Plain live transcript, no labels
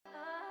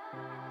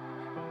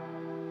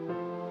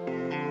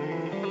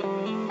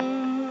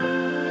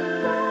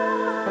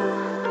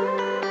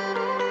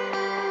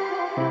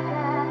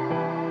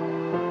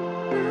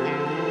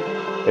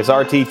It's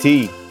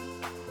RTT.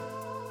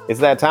 It's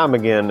that time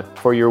again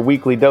for your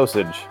weekly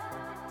dosage.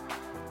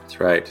 That's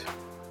right.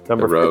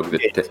 Number the Rogue,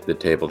 58. the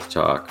Table to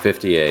Talk.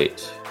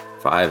 58,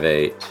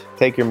 58.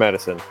 Take your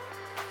medicine.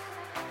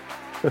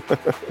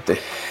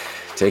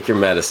 Take your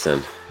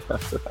medicine.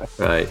 That's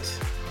Right.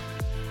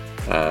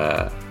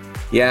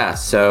 Yeah,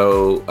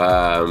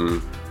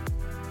 so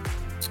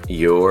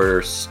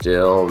you're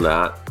still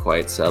not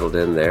quite settled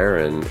in there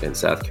in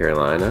South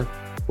Carolina.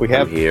 We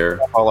have here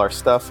all our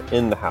stuff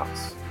in the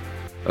house.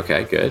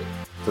 Okay, good.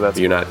 So that's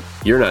you're not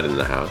in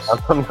the house.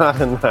 I'm not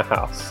in the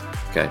house.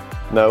 Okay.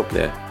 Nope.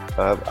 Yeah.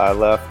 I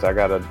left. I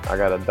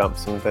gotta dump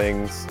some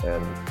things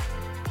and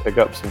pick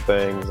up some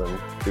things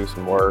and do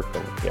some work,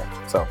 and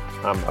yeah. So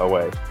I'm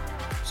away.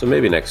 So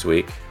maybe next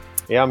week.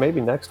 Yeah,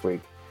 maybe next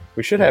week.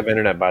 We should have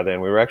internet by then.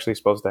 We were actually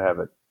supposed to have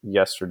it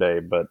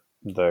yesterday, but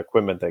the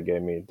equipment they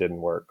gave me didn't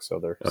work, so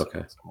they're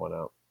sending someone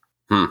out.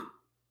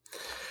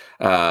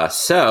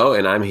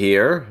 And I'm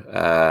here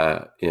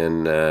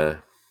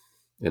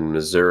in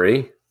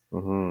Missouri.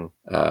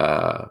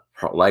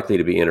 Likely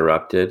to be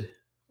interrupted.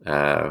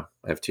 I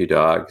have two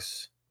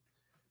dogs.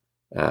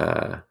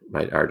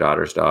 Our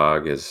daughter's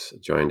dog has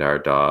joined our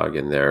dog,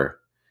 and they're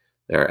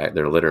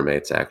litter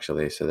mates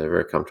actually. So they're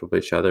very comfortable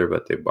with each other,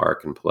 but they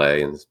bark and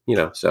play, and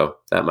so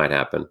that might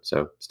happen.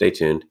 So stay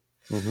tuned.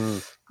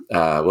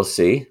 We'll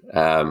see.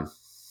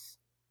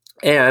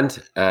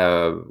 And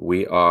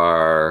we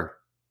are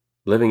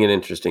living in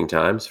interesting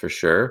times for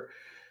sure.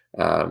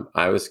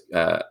 I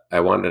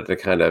wanted to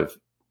kind of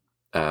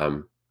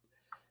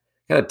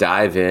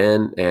dive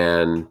in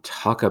and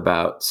talk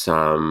about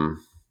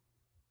some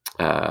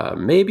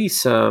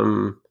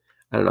some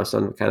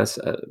kind of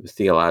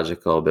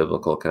theological,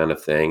 biblical kind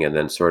of thing, and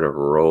then sort of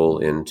roll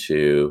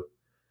into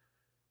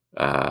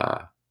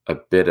a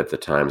bit of the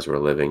times we're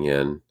living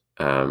in.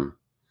 And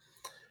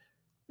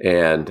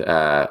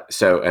I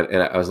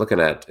was looking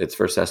at, it's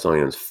 1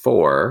 Thessalonians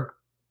 4.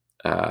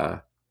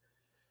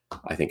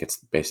 I think it's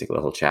basically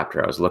the whole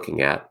chapter I was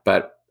looking at.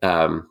 But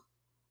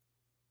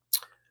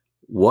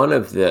one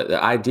of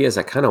the ideas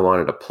I kind of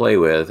wanted to play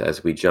with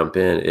as we jump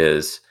in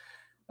is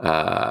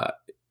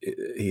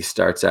he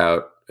starts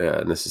out,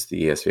 and this is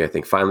the ESV, I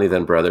think. Finally,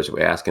 then, brothers,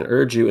 we ask and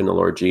urge you in the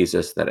Lord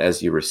Jesus that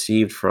as you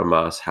received from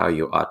us how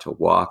you ought to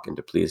walk and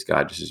to please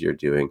God, just as you're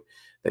doing,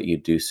 that you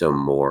do so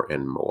more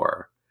and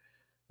more.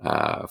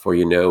 For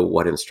you know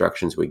what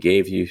instructions we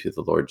gave you through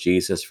the Lord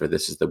Jesus, for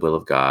this is the will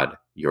of God,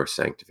 your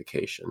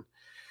sanctification.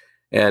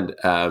 And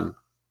I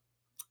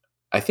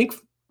think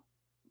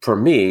for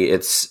me,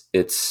 it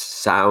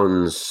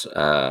sounds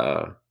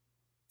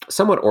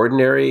somewhat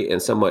ordinary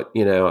and somewhat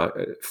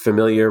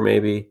familiar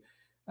maybe,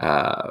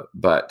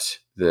 but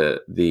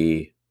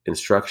the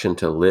instruction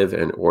to live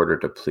in order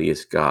to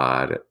please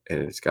God, and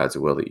it's God's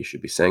will that you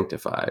should be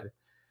sanctified.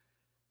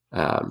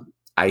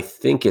 I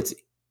think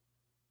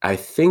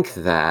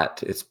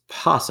that it's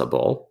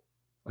possible.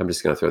 I'm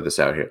just going to throw this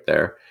out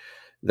there,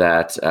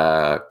 that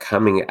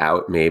coming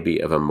out maybe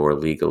of a more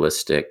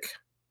legalistic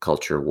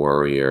culture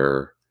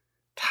warrior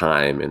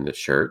time in the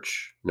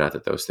church, not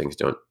that those things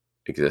don't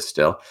exist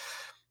still,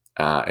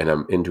 and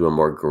I'm into a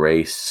more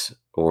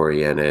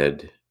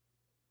grace-oriented,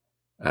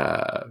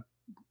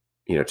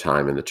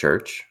 time in the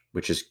church,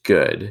 which is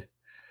good.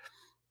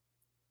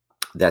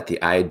 That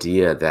the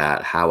idea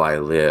that how I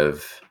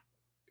live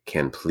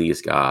can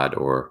please God,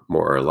 or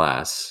more or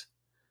less,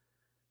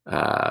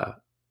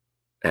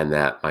 and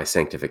that my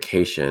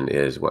sanctification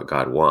is what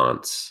God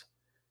wants,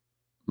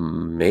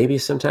 maybe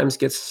sometimes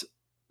gets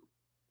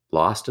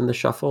lost in the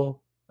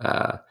shuffle.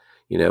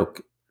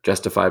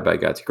 Justified by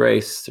God's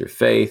grace through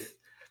faith,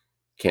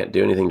 can't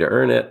do anything to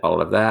earn it, all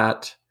of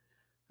that.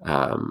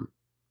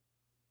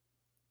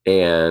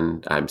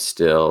 And I'm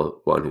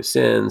still one who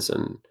sins,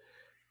 and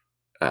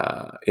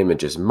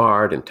image is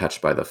marred and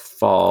touched by the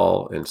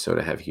fall. And so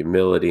to have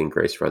humility and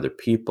grace for other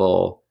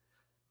people,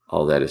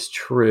 all that is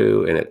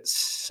true. And it's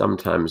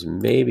sometimes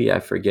maybe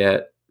I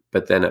forget,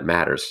 but then it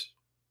matters.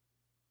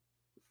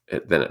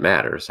 Then it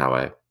matters how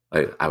I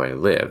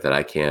live, that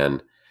I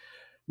can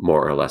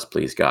more or less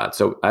please God.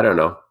 So I don't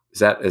know.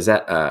 Is that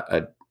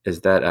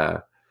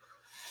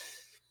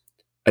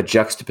a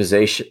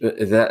juxtaposition?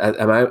 Is that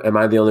am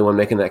I the only one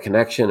making that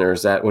connection, or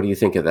is that, what do you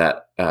think of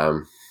that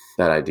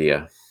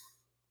idea?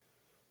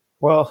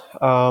 Well,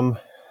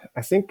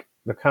 I think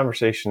the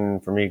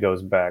conversation for me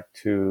goes back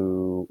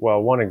to,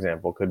 one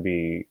example could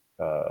be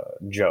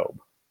Job,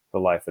 the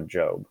life of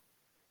Job.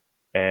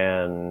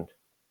 And,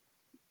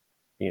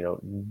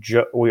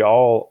 we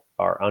all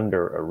are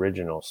under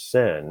original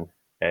sin,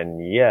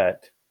 and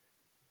yet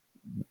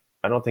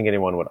I don't think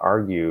anyone would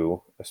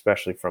argue,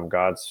 especially from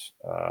God's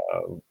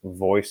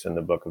voice in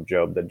the book of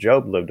Job, that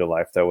Job lived a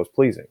life that was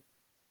pleasing.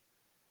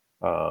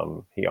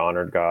 He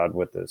honored God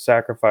with his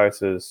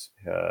sacrifices.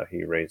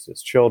 He raised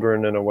his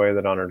children in a way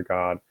that honored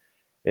God.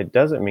 It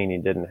doesn't mean he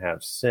didn't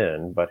have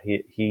sin, but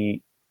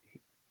he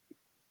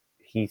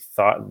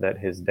thought that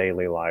his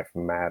daily life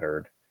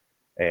mattered,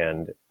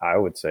 And I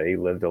would say he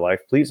lived a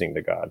life pleasing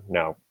to God.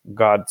 Now,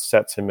 God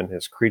sets him in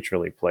his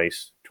creaturely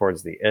place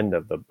towards the end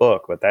of the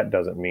book, but that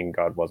doesn't mean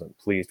God wasn't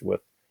pleased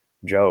with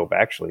Job,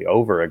 actually,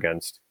 over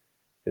against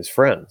his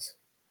friends.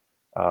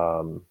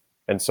 And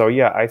so,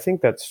 yeah, I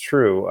think that's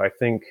true. I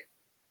think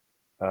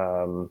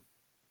um,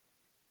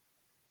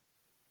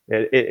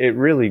 it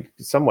really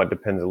somewhat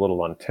depends a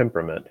little on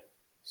temperament.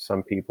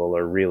 Some people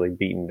are really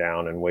beaten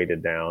down and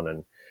weighted down,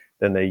 and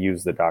then they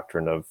use the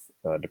doctrine of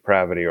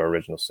depravity or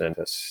original sin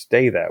to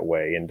stay that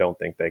way and don't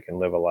think they can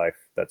live a life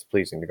that's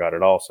pleasing to God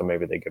at all. So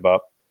maybe they give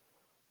up,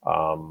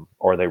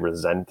 or they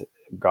resent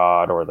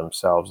God or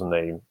themselves, and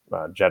they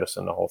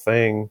jettison the whole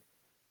thing.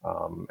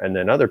 And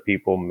then other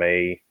people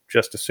may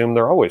just assume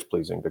they're always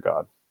pleasing to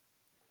God.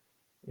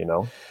 You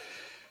know?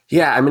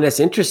 Yeah, I mean, that's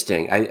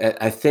interesting.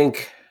 I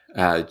think,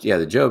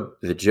 the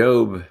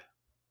Job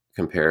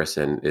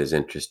comparison is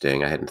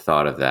interesting. I hadn't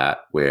thought of that,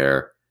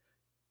 where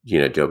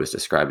Job is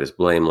described as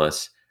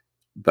blameless,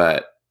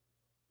 but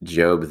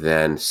Job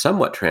then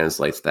somewhat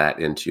translates that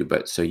into,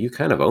 but so you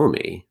kind of owe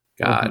me,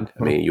 God.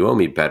 Mm-hmm. I mean, you owe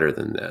me better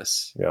than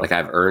this. Yeah. Like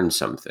I've earned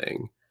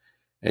something.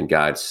 And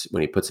God's,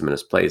 when he puts him in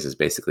his place, is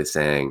basically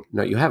saying,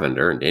 no, you haven't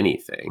earned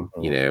anything.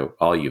 Mm-hmm.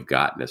 All you've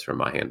gotten is from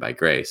my hand by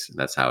grace. And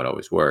that's how it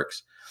always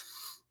works.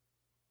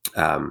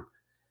 So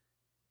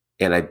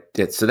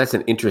that's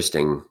an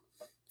interesting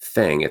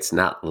thing. It's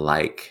not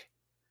like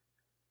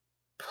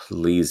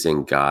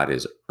pleasing God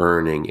is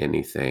earning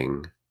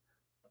anything,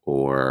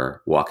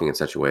 or walking in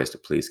such a way as to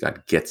please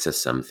God gets us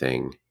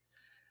something.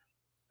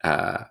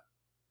 I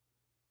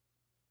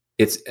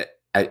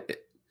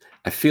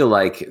feel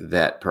like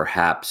that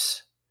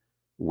perhaps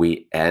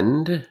we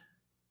end,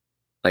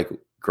 like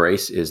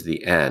grace is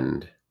the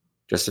end,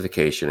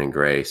 justification and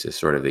grace is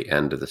sort of the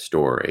end of the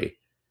story,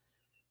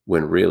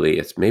 when really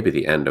it's maybe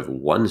the end of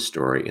one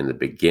story in the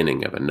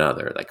beginning of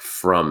another. Like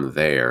from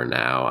there,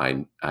 now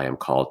I am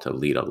called to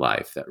lead a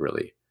life that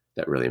really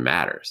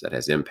matters, that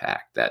has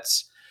impact,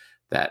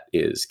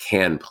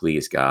 can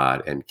please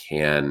God and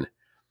can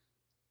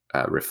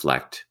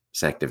reflect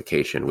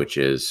sanctification, which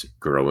is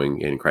growing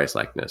in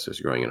Christ-likeness,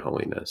 is growing in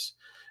holiness.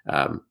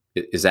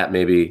 Is that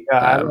maybe? Yeah,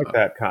 I like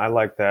that. I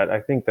like that. I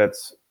think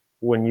that's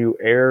when you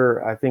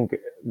err. I think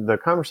the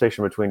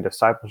conversation between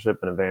discipleship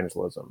and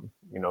evangelism,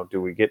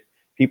 do we get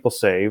people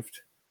saved?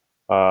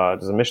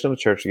 Does the mission of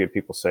the church to get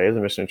people saved?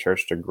 The mission of the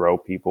church to grow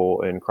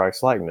people in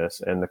Christ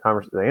likeness? And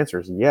the answer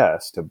is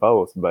yes to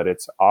both, but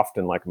it's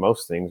often, like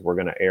most things, we're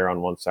going to err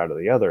on one side or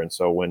the other. And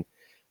so when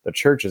the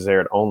church is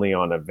erred only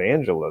on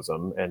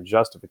evangelism and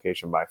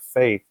justification by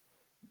faith,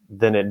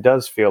 then it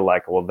does feel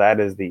like, well, that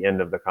is the end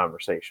of the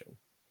conversation.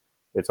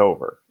 It's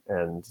over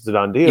and it's a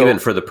done deal. Even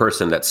for the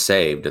person that's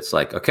saved, it's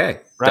like,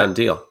 okay, right. Done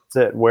deal.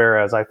 That's it.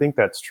 Whereas I think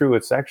that's true.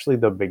 It's actually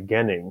the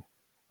beginning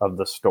of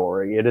the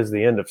story. It is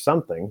the end of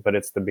something, but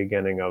it's the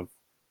beginning of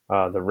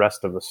the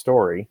rest of the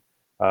story,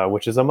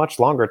 which is a much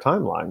longer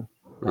timeline.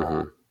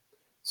 Mm-hmm.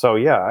 So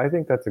yeah, I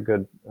think that's a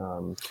good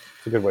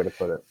way to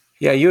put it.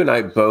 Yeah, you and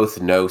I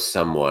both know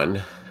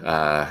someone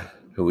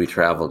who we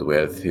traveled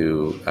with,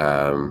 who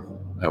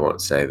I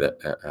won't say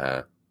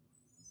that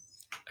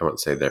I won't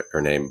say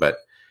her name, but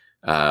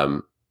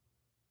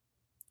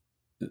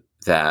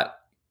that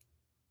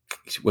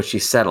what she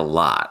said a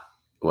lot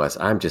was,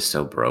 "I'm just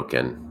so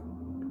broken."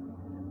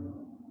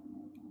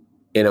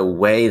 In a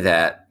way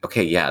that,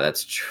 okay, yeah,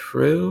 that's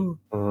true,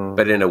 mm-hmm.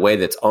 but in a way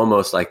that's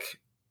almost like,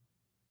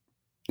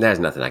 there's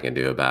nothing I can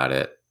do about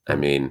it. I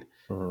mean,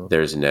 mm-hmm.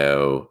 there's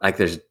no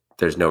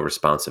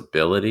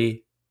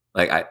responsibility.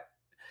 Like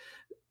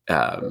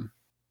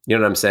you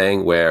know what I'm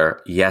saying?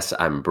 Where yes,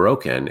 I'm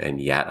broken, and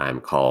yet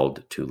I'm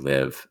called to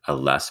live a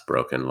less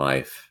broken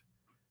life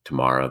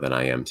tomorrow than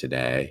I am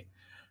today.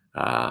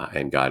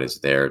 And God is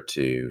there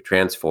to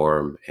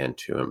transform and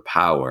to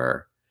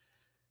empower.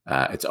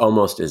 It's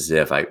almost as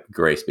if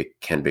grace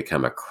can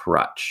become a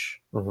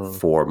crutch mm-hmm.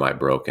 for my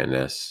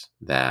brokenness,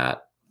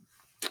 that,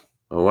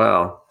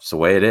 well, it's the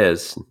way it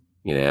is.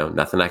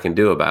 Nothing I can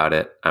do about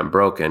it. I'm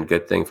broken.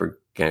 Good thing for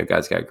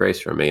God's got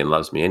grace for me and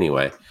loves me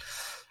anyway.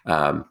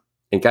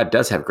 And God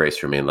does have grace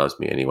for me and loves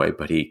me anyway,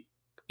 but he,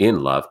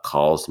 in love,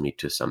 calls me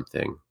to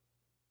something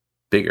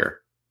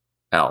bigger,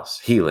 else,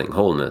 healing,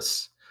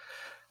 wholeness,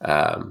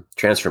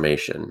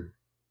 transformation.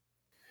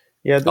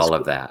 Yeah, all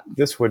of that.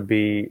 This would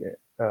be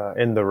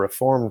in the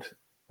Reformed,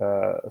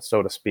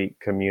 so to speak,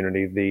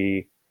 community,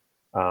 the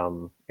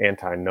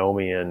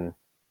antinomian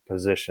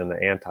position,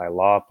 the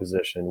anti-law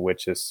position,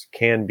 which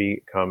can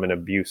become an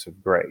abuse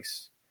of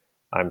grace.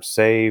 I'm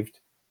saved,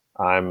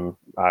 I'm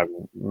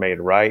made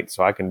right,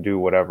 so I can do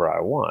whatever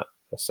I want.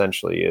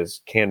 Essentially,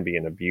 can be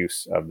an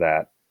abuse of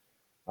that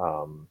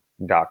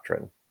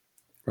doctrine.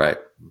 Right.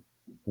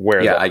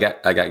 I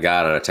got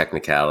God on a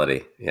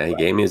technicality. Yeah, he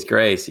gave me his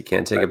grace. He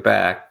can't take it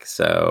back.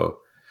 So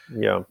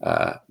yeah,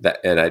 I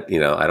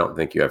don't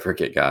think you ever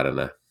get God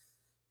on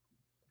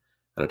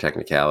a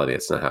technicality.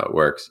 It's not how it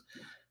works.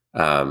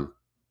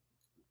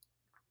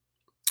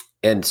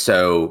 And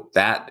so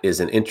that is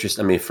an interest.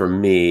 I mean, for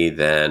me,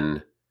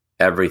 then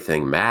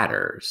everything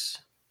matters.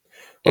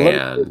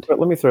 Well,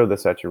 let me throw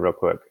this at you real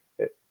quick.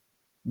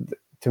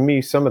 to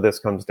me, some of this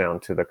comes down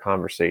to the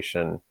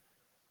conversation.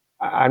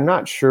 I'm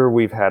not sure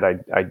we've had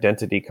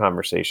identity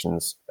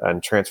conversations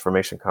and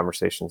transformation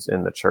conversations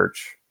in the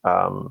church.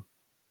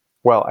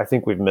 Well, I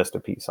think we've missed a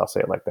piece. I'll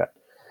say it like that.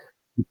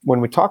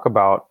 When we talk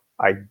about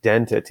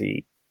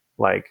identity,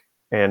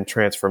 and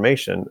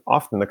transformation,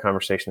 often the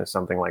conversation is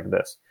something like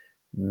this.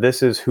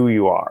 This is who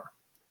you are.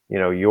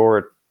 You're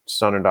a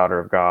son and daughter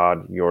of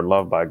God. You're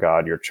loved by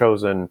God. You're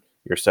chosen.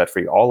 You're set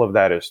free. All of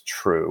that is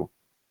true.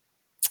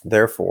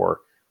 Therefore,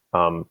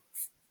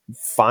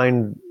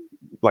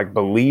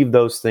 believe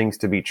those things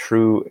to be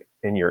true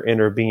in your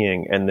inner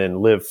being, and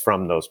then live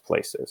from those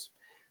places.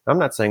 I'm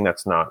not saying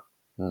that's not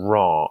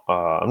wrong.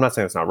 I'm not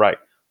saying that's not right,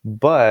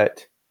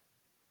 but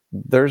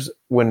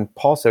when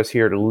Paul says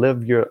here to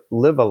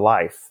live a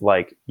life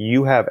like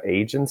you have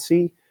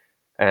agency,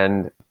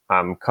 and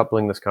I'm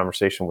coupling this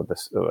conversation with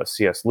this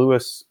C.S.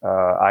 Lewis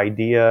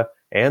idea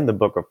and the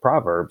book of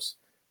Proverbs,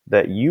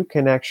 that you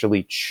can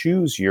actually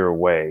choose your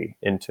way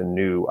into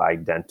new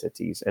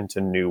identities,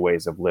 into new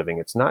ways of living.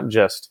 It's not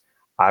just,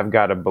 I've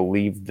got to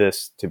believe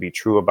this to be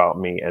true about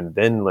me and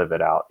then live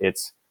it out.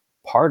 It's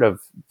part of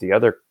the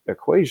other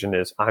equation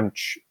is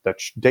the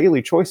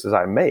daily choices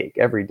I make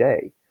every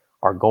day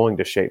are going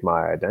to shape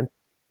my identity,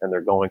 and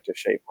they're going to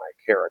shape my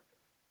character.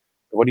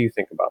 What do you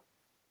think about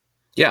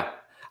that? Yeah,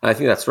 I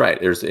think that's right.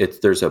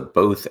 There's a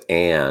both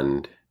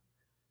and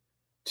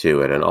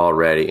to it, and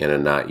already and a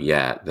not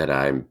yet, that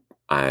I'm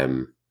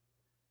a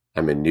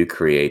new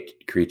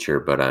creature,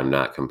 but I'm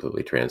not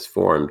completely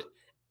transformed,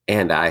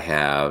 and I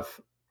have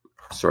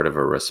sort of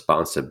a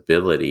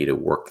responsibility to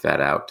work that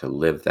out, to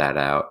live that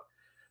out,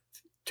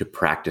 to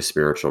practice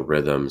spiritual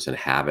rhythms and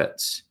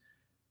habits,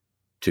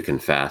 to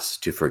confess,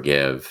 to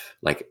forgive.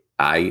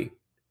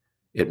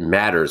 It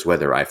matters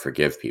whether I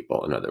forgive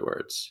people. In other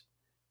words,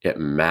 it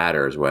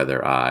matters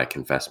whether I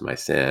confess my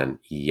sin.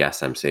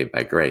 Yes, I'm saved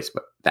by grace,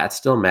 but that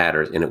still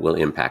matters, and it will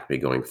impact me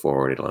going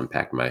forward. It'll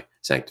impact my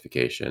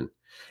sanctification.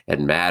 It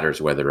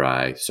matters whether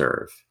I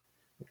serve,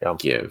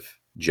 give,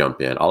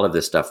 jump in. All of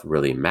this stuff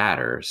really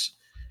matters,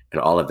 and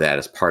all of that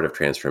is part of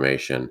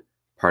transformation,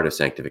 part of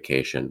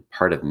sanctification,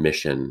 part of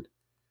mission,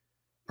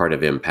 part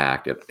of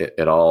impact.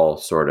 It all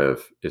sort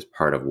of is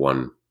part of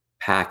one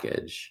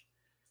package.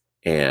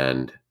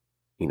 And,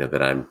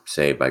 that I'm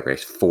saved by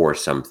grace for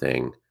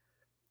something,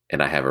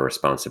 and I have a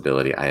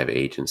responsibility, I have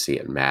agency.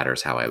 It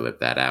matters how I live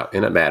that out.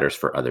 And it matters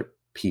for other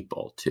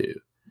people too.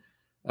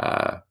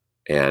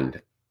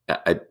 And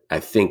I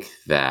think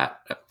that,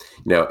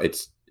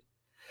 it's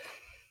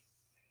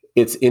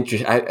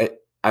interesting.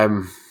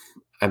 I'm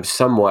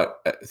somewhat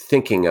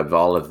thinking of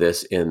all of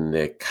this in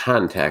the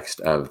context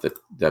of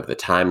the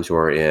times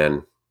we're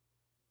in,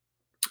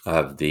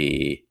 of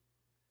the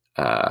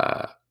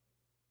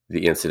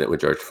incident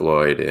with George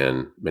Floyd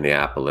in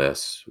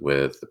Minneapolis,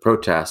 with the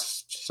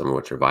protests, some of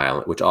which are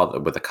violent, with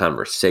the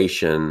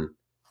conversation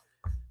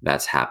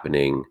that's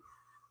happening,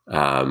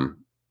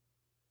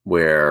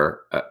 where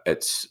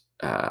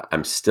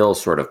I'm still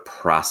sort of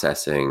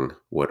processing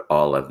what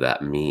all of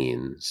that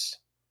means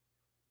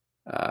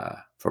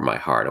for my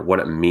heart, of what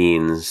it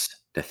means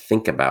to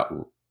think about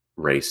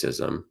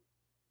racism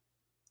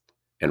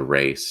and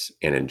race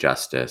and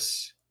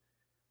injustice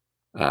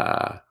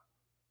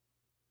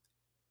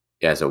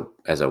as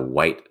a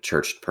white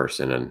churched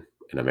person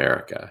in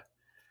America.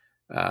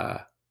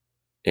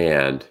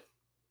 And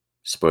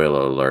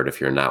spoiler alert,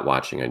 if you're not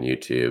watching on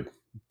YouTube,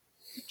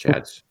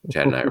 Chad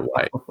and I are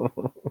white.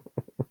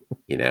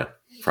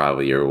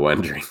 Probably you're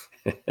wondering.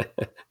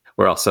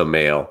 We're also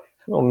male.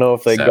 I don't know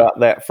if they got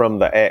that from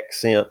the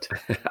accent.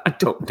 I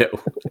don't know.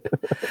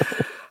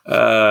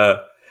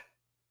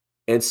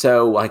 And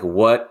so,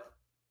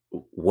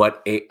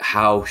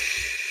 how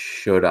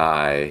should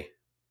I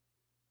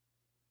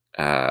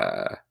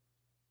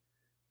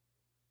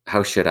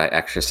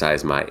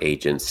exercise my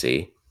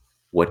agency?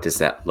 What does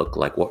that look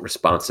like? What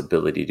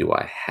responsibility do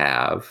I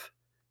have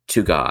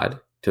to God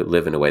to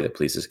live in a way that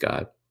pleases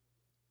God?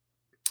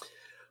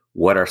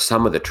 What are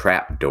some of the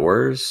trap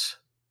doors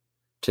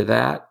to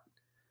that?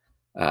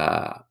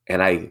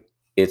 And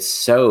it's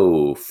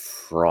so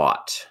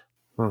fraught,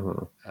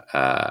 and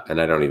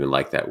I don't even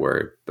like that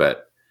word,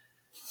 but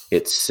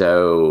it's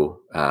so,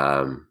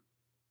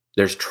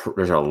 there's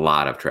a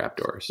lot of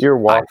trapdoors. You're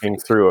walking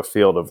through a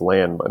field of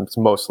land, but it's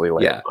mostly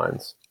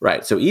landmines.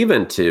 Right. So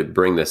even to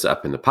bring this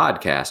up in the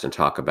podcast and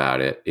talk about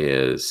it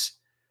is,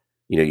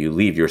 you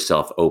leave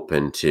yourself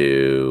open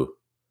to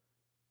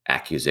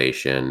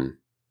accusation,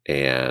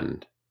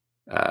 and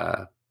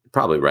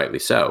probably rightly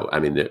so. I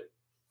mean,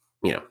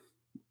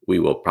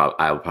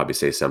 I'll probably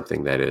say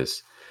something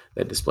that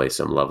displays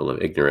some level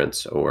of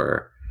ignorance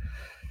or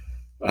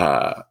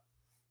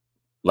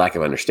lack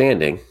of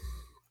understanding.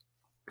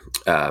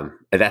 And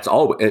that's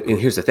all. And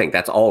here's the thing: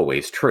 that's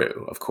always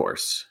true, of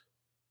course.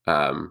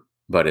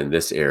 But in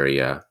this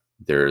area,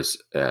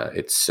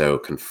 it's so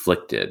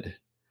conflicted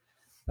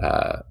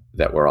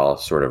that we're all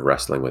sort of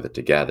wrestling with it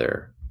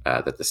together.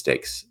 That the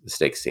stakes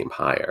seem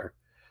higher.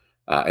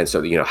 And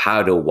so,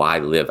 how do I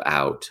live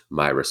out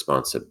my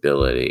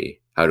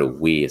responsibility? How do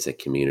we as a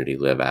community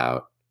live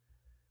out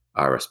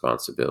our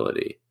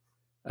responsibility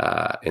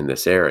in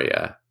this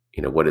area.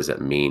 What does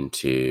it mean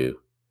to,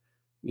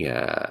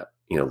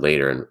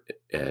 later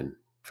in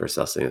First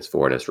Thessalonians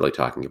 4, and it's really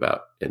talking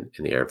about in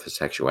the area of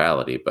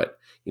sexuality, but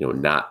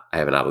I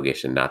have an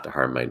obligation not to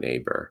harm my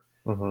neighbor.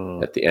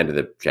 Mm-hmm. At the end of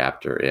the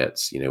chapter,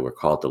 it's we're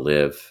called to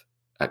live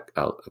a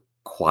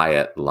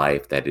quiet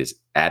life that is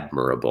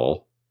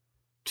admirable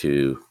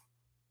to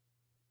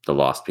the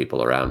lost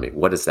people around me.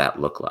 What does that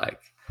look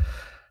like?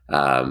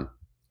 And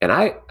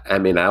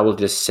I will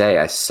just say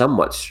I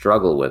somewhat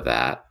struggle with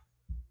that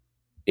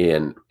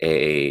in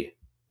a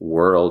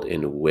world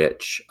in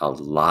which a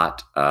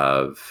lot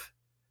of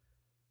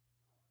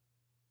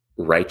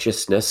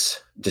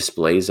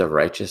displays of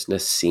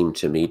righteousness seem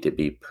to me to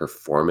be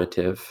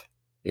performative,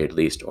 at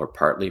least, or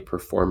partly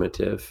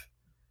performative.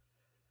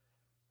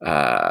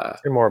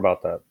 Say more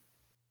about that.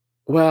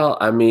 Well,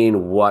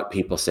 what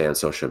people say on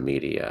social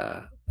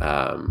media.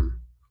 And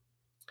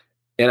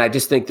I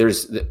just think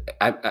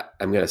I'm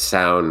going to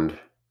sound,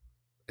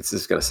 it's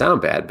just going to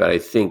sound bad, but I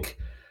think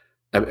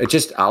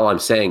all I'm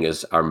saying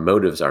is our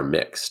motives are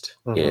mixed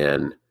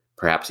in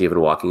perhaps even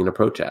walking in a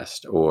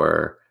protest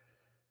or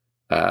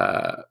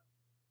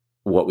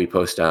what we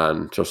post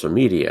on social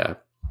media,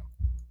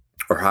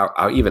 or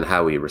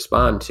how we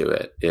respond to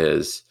it.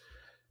 Is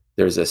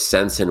there's a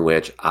sense in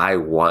which I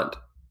want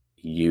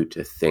you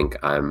to think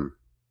I'm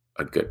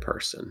a good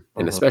person.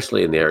 And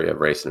especially in the area of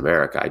race in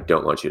America, I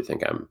don't want you to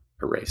think I'm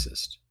a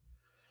racist.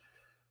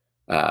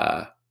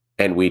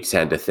 And we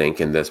tend to think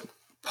in this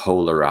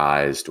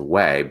polarized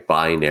way,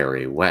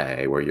 binary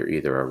way, where you're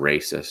either a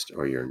racist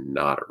or you're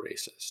not a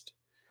racist.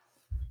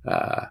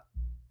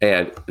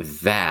 And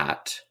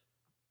that,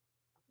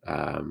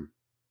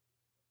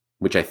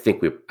 which I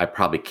think I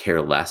probably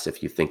care less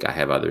if you think I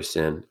have other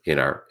sin in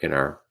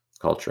our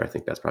culture. I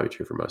think that's probably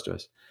true for most of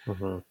us.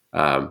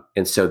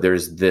 And so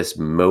there's this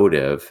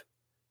motive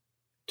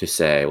to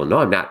say, well, no,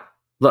 I'm not.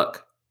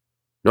 Look,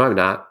 no, I'm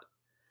not.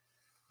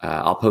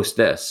 I'll post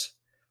this.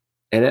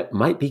 And it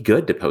might be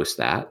good to post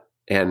that.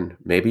 And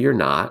maybe you're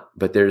not,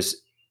 but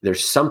there's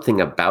something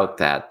about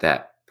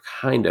that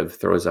kind of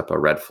throws up a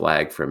red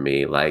flag for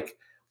me. Like,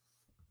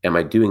 am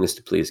I doing this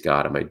to please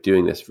God? Am I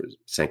doing this for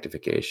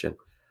sanctification?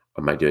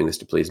 Am I doing this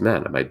to please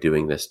men? Am I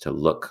doing this to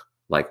look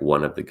like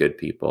one of the good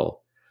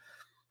people?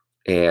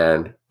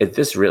 And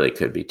this really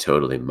could be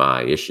totally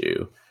my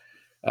issue.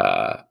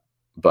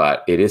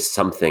 But it is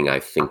something I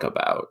think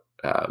about.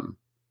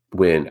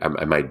 When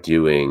am I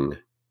doing,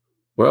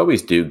 we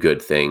always do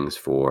good things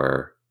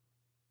for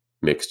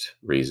mixed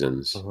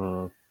reasons.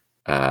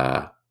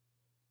 And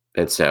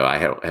so I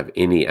don't have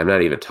any, I'm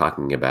not even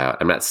talking about,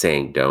 I'm not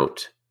saying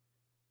don't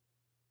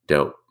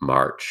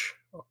march,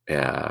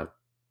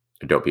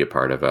 don't be a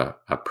part of a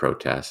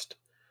protest.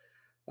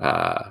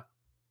 I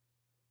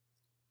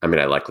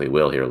likely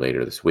will here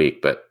later this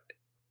week, but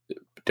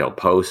don't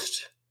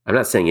post. I'm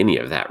not saying any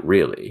of that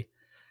really.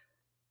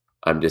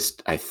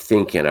 I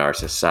think in our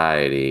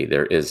society,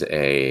 there is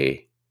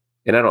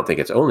and I don't think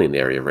it's only in the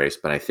area of race,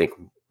 but I think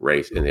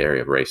in the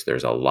area of race,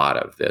 there's a lot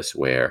of this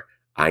where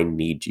I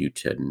need you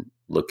to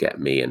look at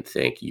me and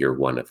think you're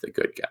one of the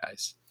good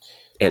guys.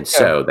 And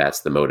so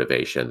that's the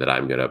motivation that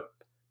I'm going to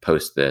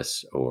post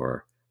this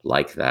or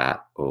like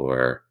that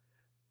or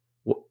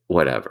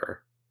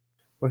whatever.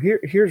 Well,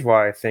 here's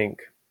why I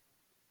think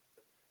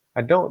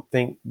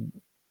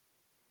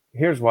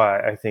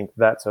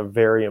that's a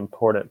very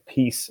important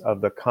piece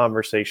of the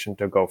conversation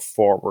to go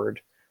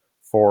forward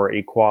for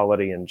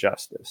equality and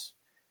justice.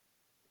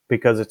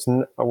 Because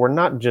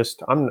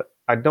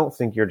I don't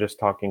think you're just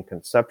talking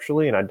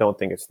conceptually, and I don't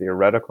think it's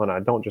theoretical, and I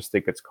don't just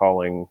think it's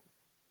calling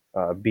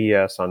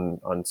BS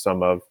on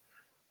some of,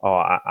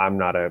 I'm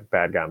not a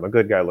bad guy, I'm a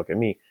good guy, look at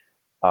me.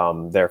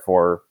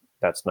 Therefore,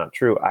 that's not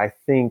true. I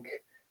think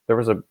there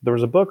was a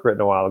book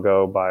written a while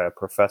ago by a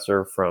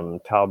professor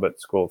from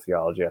Talbot School of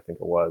Theology, I think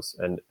it was,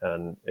 and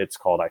it's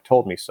called I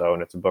Told Me So,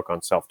 and it's a book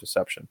on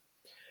self-deception.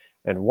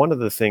 And one of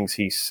the things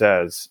he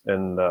says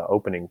in the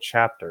opening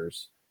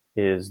chapters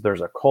is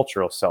there's a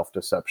cultural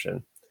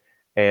self-deception.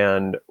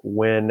 And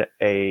when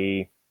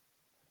a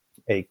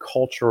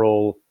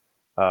cultural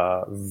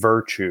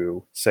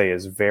virtue, say,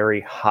 is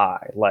very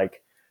high,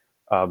 like,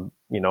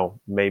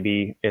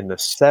 maybe in the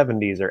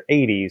 70s or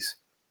 80s,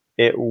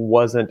 it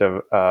wasn't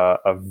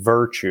a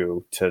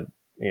virtue to,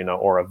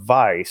 or a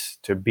vice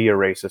to be a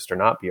racist or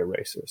not be a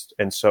racist.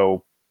 And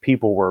so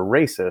people were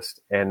racist,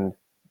 and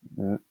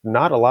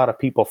not a lot of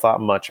people thought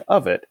much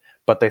of it,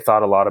 but they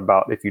thought a lot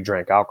about if you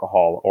drank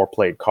alcohol or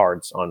played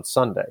cards on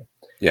Sunday.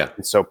 Yeah.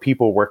 And so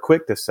people were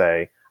quick to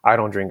say, I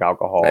don't drink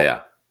alcohol.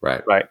 Yeah.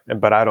 Right. Right.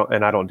 But I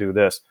don't do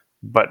this,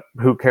 but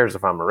who cares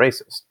if I'm a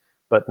racist?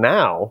 But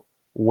now,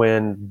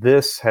 when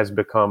this has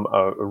become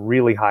a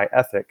really high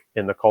ethic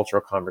in the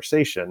cultural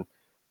conversation,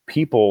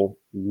 people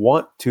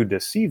want to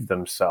deceive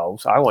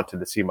themselves. I want to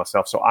deceive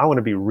myself. So I want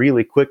to be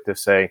really quick to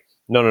say,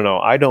 no,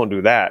 I don't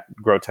do that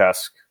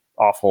grotesque,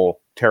 awful,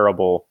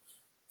 terrible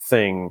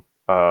thing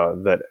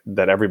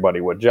that everybody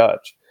would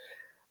judge.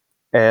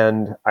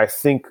 And I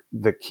think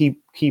the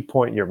key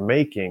point you're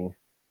making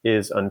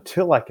is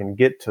until I can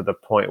get to the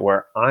point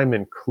where I'm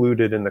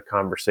included in the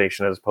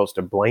conversation as opposed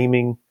to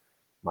blaming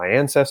my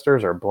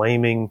ancestors or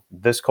blaming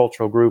this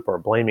cultural group or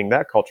blaming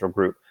that cultural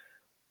group.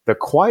 The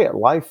quiet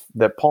life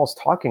that Paul's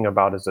talking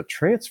about is a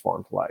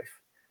transformed life.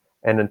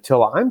 And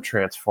until I'm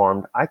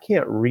transformed, I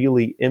can't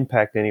really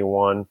impact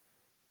anyone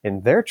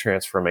in their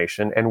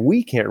transformation, and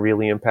we can't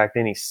really impact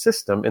any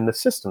system in the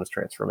system's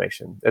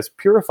transformation. As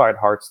purified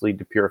hearts lead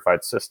to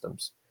purified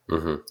systems.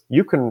 Mm-hmm.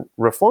 You can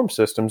reform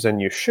systems,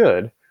 and you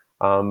should,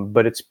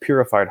 but it's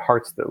purified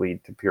hearts that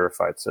lead to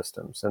purified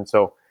systems. And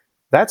so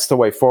that's the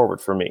way forward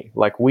for me.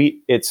 Like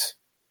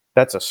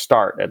that's a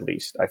start, at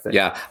least, I think.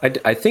 Yeah,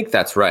 I think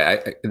that's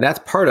right. That's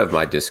part of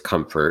my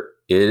discomfort.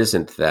 It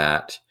isn't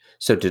that,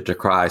 so to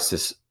decry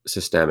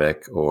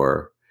systemic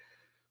or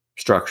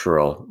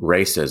structural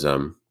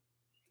racism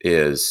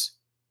is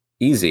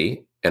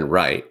easy and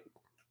right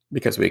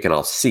because we can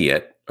all see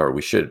it, or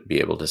we should be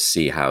able to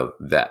see how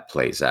that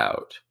plays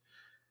out.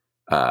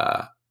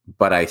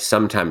 But I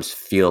sometimes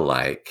feel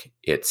like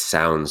it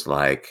sounds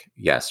like,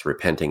 yes,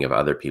 repenting of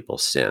other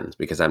people's sins,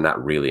 because I'm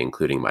not really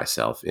including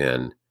myself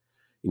in,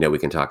 we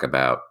can talk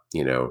about,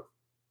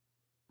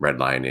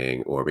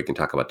 redlining, or we can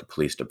talk about the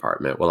police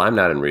department. Well, I'm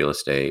not in real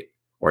estate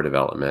or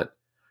development,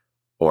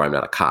 or I'm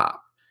not a cop.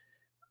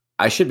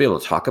 I should be able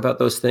to talk about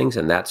those things,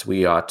 and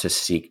we ought to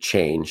seek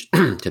change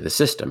to the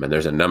system. And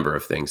there's a number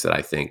of things that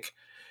I think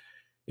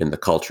in the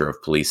culture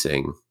of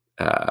policing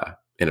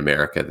in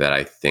America that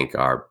I think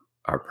are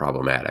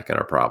problematic and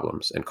are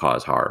problems and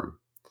cause harm.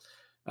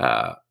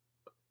 And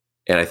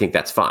I think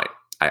that's fine.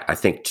 I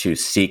think to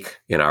seek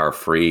in our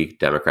free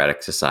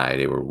democratic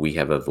society where we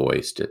have a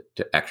voice to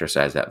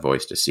exercise that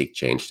voice to seek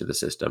change to the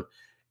system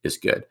is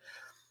good.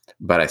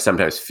 But I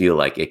sometimes feel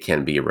like it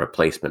can be a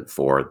replacement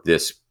for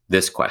this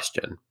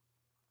question.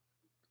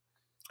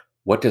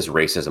 What does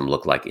racism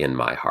look like in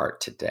my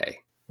heart today?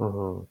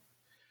 Mm-hmm.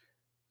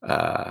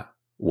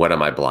 What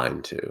am I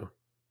blind to?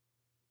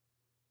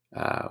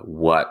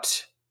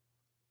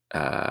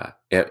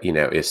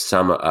 Is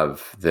some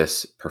of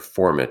this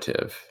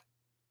performative?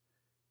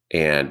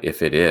 And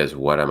if it is,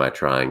 what am I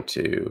trying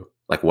to,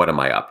 what am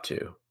I up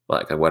to?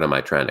 What am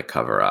I trying to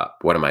cover up?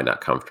 What am I not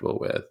comfortable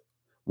with?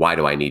 Why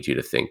do I need you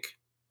to think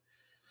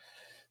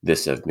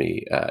this of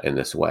me in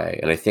this way?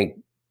 And I think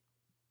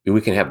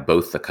we can have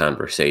both the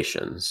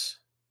conversations.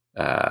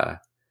 And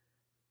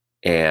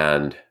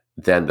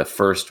then the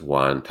first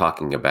one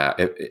talking about,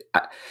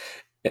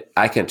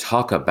 I can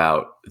talk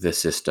about the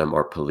system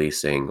or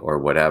policing or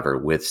whatever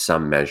with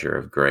some measure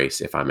of grace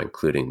if I'm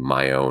including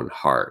my own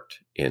heart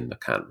in the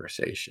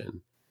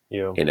conversation.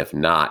 Yeah. And if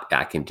not,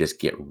 I can just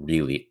get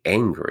really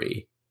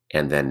angry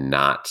and then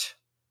not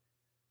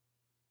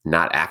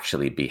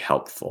actually be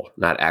helpful,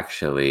 not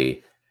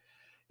actually.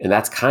 And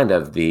that's kind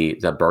of the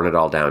burn it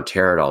all down,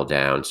 tear it all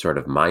down sort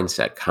of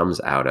mindset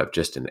comes out of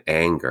just an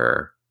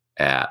anger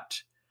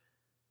at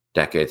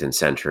decades and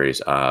centuries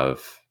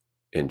of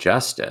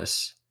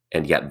injustice.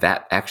 And yet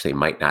that actually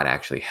might not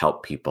actually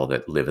help people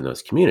that live in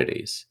those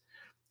communities.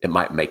 It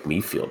might make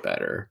me feel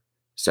better.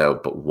 So,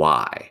 but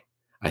why?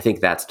 I think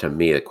that's, to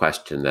me, the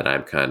question that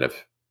I'm kind of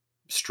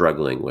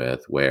struggling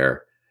with,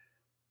 where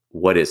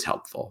what is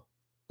helpful?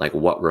 Like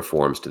what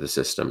reforms to the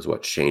systems,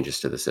 what changes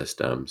to the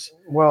systems?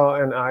 Well,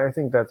 and I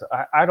think that's,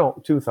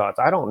 two thoughts.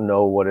 I don't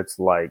know what it's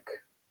like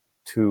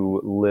to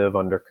live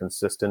under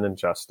consistent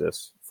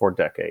injustice for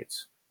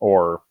decades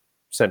or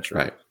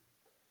centuries. Right.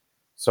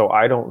 So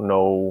I don't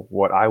know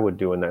what I would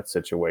do in that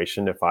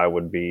situation if I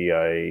would be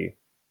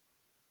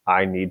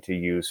I need to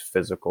use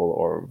physical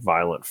or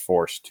violent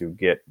force to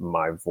get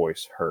my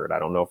voice heard. I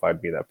don't know if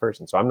I'd be that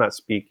person. So I'm not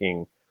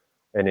speaking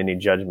in any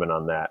judgment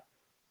on that.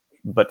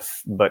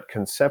 But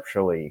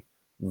conceptually,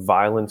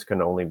 violence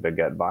can only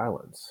beget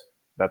violence.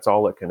 That's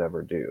all it can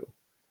ever do.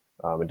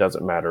 It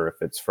doesn't matter if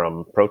it's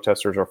from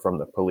protesters or from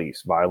the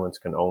police. Violence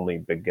can only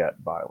beget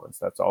violence.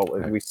 That's all.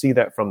 Right. We see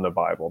that from the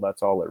Bible.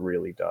 That's all it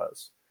really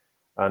does.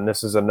 And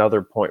this is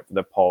another point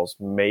that Paul's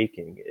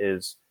making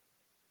is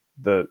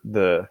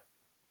the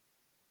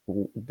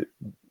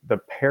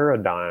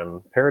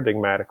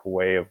paradigmatic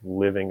way of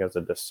living as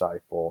a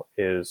disciple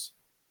is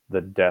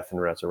the death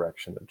and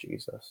resurrection of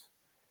Jesus.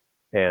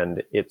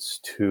 And it's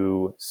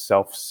to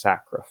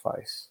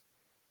self-sacrifice.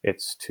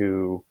 It's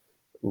to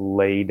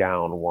lay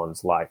down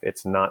one's life.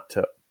 It's not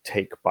to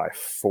take by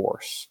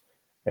force.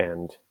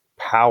 And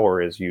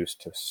power is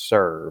used to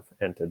serve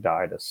and to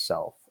die to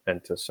self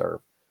and to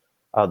serve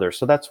others.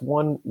 So that's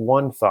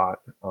one thought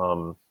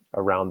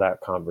around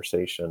that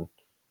conversation.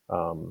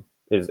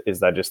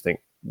 Is I just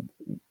think,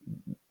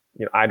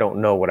 I don't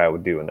know what I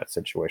would do in that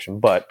situation,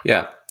 but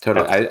yeah,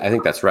 totally. I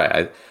think that's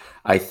right.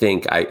 I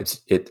think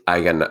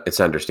it's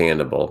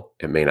understandable.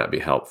 It may not be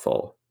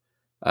helpful.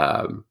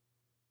 And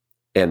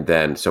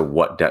then, so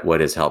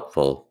what is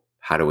helpful?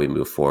 How do we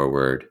move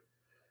forward?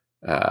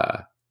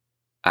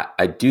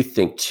 I do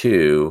think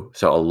too,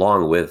 so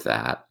along with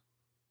that,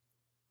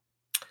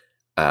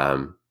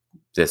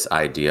 this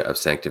idea of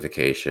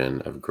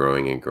sanctification, of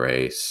growing in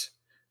grace,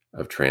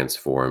 of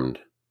transformed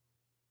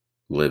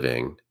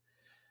living,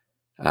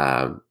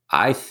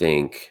 I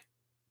think,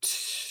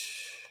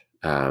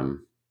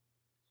 um,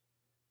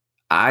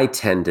 I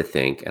tend to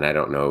think, and I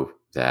don't know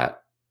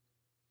that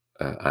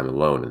I'm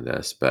alone in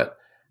this, but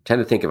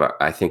I think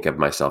of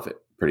myself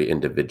pretty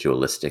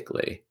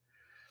individualistically,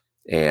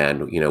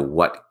 and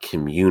what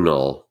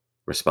communal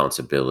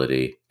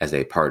responsibility as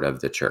a part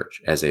of the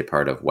church, as a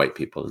part of white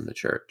people in the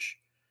church.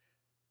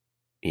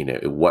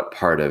 What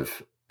part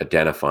of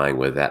identifying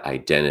with that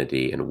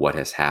identity and what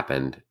has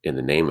happened in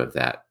the name of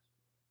that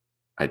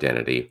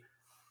identity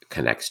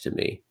connects to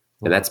me.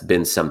 And that's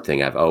been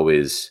something I've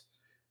always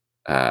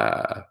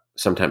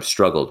sometimes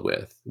struggled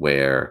with,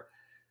 where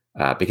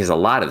because a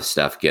lot of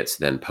stuff gets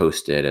then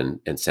posted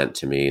and sent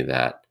to me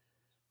that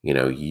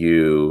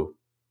you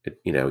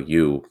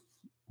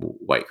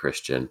white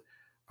Christian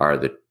are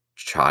the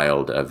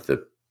child of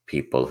the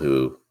people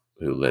who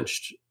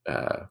lynched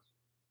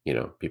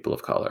people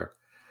of color,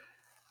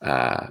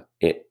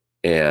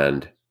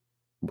 and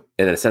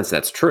in a sense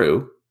that's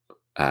true.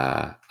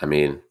 I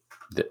mean,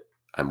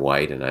 I'm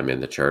white and I'm in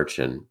the church,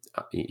 and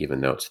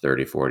even though it's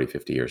 30, 40,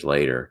 50 years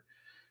later,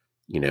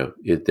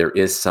 there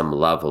is some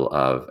level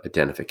of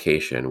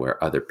identification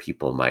where other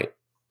people might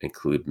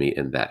include me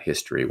in that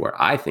history, where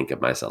I think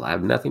of myself, I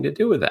have nothing to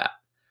do with that.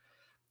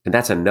 And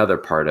that's another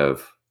part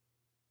of,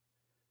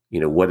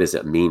 what does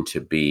it mean to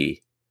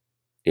be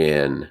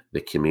in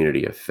the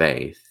community of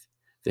faith,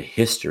 the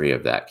history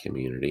of that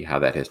community, how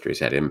that history has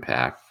had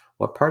impact.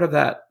 What part of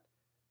that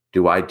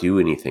do I do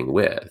anything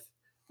with?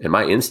 And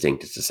my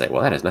instinct is to say,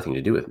 well, that has nothing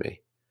to do with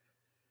me.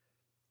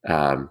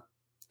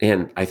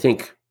 And I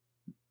think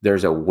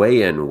there's a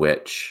way in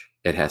which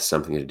it has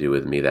something to do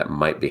with me that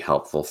might be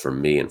helpful for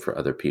me and for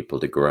other people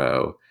to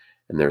grow.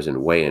 And there's a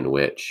way in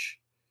which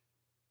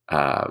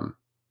I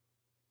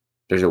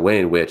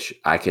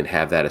can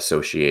have that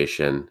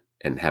association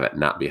and have it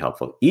not be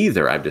helpful.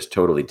 Either I'm just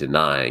totally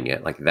denying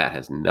it, like that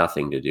has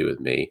nothing to do with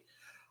me,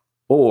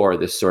 or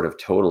this sort of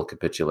total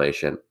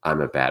capitulation.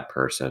 I'm a bad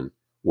person.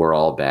 We're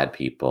all bad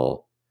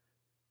people.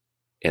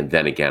 And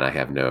then again, I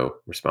have no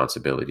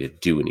responsibility to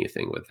do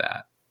anything with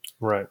that.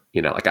 Right.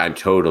 Like I'm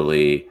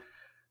totally,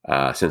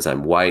 since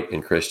I'm white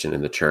and Christian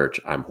in the church,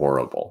 I'm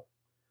horrible.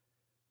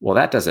 Well,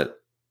 that doesn't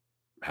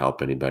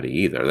help anybody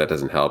either. That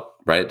doesn't help,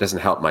 right? It doesn't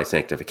help my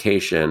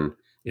sanctification.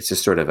 It's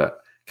just sort of a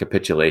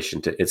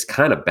capitulation it's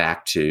kind of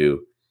back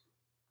to,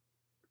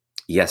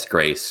 yes,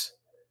 grace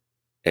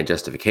and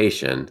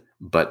justification,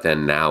 but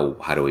then now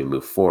how do we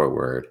move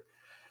forward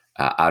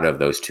out of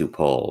those two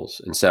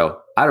poles? And so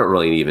I don't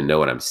really even know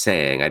what I'm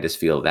saying. I just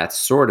feel that's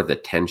sort of the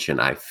tension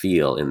I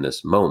feel in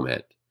this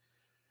moment.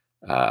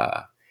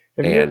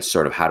 And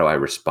sort of how do I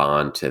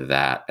respond to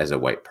that as a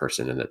white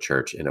person in the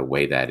church in a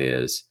way that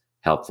is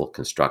helpful,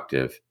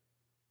 constructive,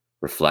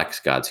 reflects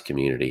God's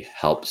community,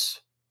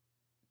 helps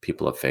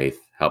people of faith,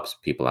 helps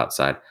people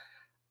outside.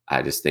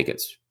 I just think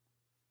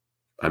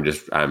I'm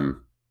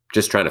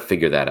just trying to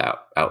figure that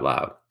out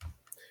loud.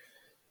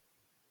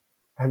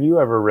 Have you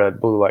ever read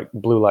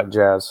Blue Like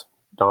Jazz,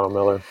 Donald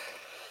Miller?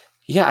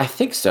 Yeah, I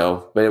think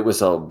so, but it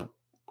was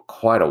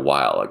quite a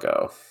while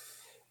ago.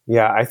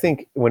 Yeah, I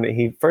think when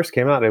he first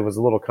came out, it was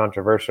a little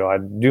controversial. I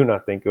do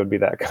not think it would be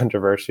that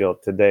controversial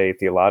today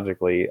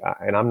theologically,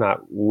 and I'm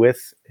not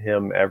with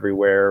him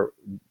everywhere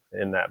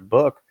in that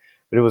book.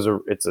 But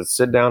it's a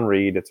sit down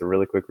read. It's a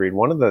really quick read.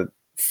 One of the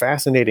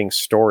fascinating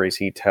stories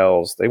he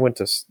tells. Him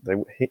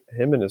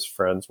and his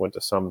friends went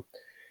to some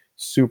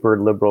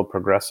super liberal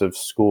progressive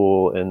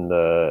school in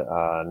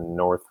the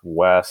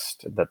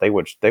Northwest that they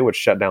would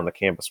shut down the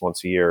campus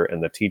once a year,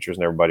 and the teachers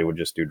and everybody would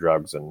just do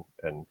drugs and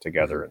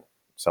together and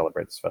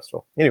celebrate this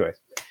festival. Anyways,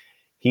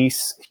 he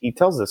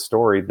tells this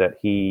story that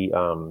he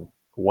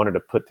wanted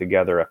to put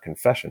together a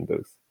confession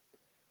booth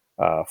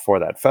for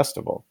that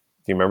festival.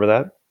 Do you remember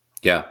that?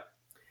 Yeah.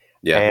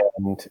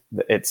 And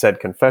it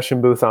said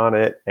confession booth on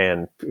it,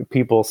 and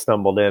people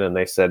stumbled in and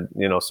they said,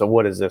 so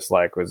what is this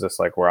like? Was this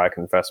like where I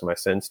confess my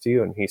sins to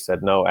you? And he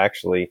said, no,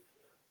 actually,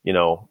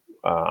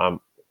 I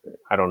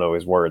don't know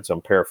his words.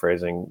 I'm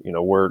paraphrasing.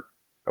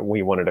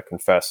 We wanted to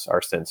confess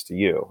our sins to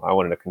you. I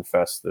wanted to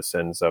confess the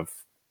sins of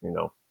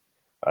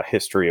a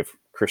history of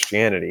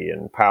Christianity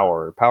and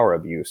power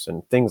abuse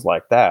and things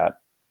like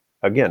that.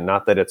 Again,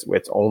 not that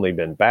it's only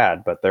been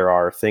bad, but there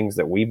are things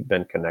that we've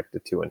been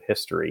connected to in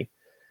history,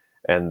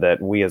 and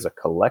that we as a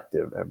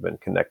collective have been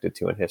connected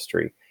to in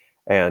history.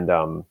 And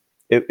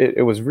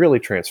it was really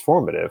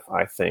transformative,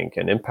 I think,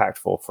 and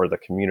impactful for the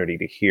community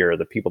to hear,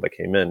 the people that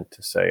came in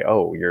to say,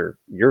 oh,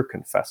 you're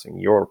confessing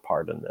your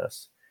part in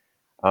this.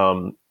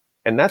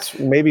 And that's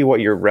maybe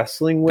what you're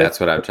wrestling with. That's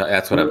what I'm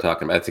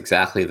talking about. That's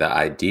exactly the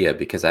idea,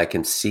 because I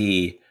can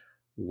see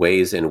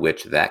ways in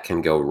which that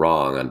can go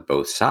wrong on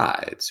both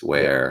sides,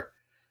 where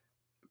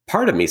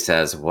part of me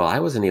says, well, I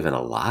wasn't even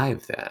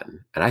alive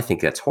then, and I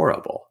think that's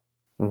horrible.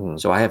 Mm-hmm.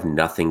 So I have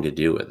nothing to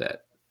do with it.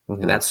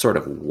 Mm-hmm. And that's sort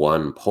of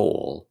one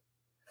pole.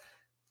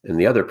 And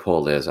the other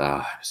pole is,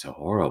 I'm so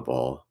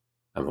horrible.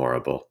 I'm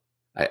horrible.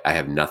 I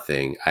have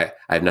nothing. I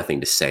have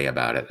nothing to say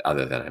about it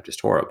other than I'm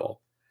just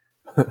horrible.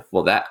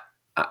 Well, that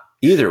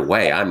either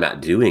way, I'm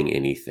not doing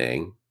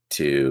anything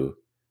to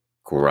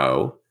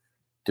grow.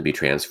 to be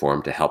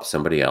transformed to help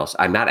somebody else.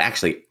 I'm not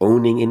actually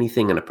owning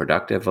anything in a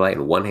productive way.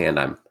 On one hand,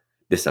 I'm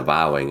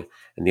disavowing,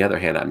 and the other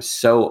hand, I'm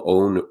so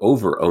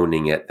over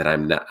owning it that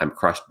I'm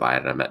crushed by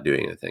it and I'm not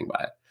doing anything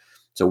by it.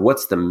 So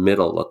what's the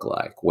middle look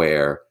like,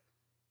 where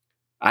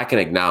I can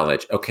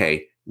acknowledge,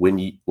 okay, when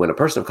a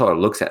person of color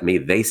looks at me,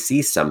 they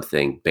see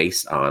something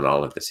based on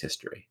all of this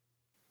history.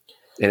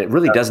 And it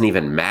really doesn't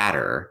even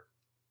matter.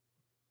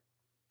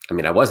 I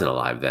mean, I wasn't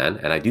alive then,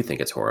 and I do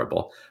think it's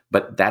horrible,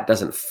 but that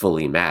doesn't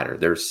fully matter.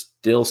 There's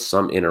still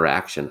some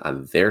interaction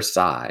on their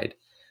side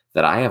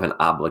that I have an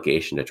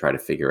obligation to try to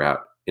figure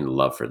out in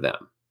love for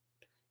them,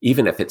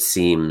 even if it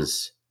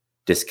seems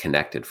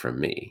disconnected from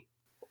me.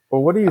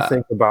 Well, what do you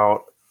think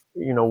about,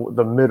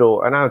 the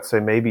middle? And I would say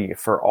maybe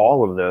for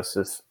all of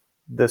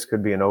this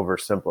could be an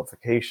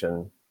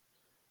oversimplification,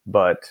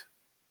 but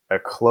a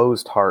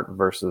closed heart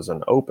versus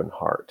an open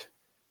heart,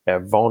 a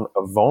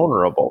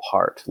vulnerable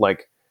heart.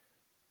 Like,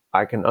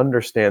 I can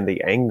understand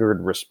the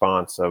angered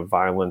response of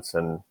violence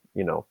and,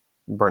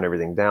 burn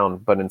everything down.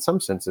 But in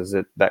some senses,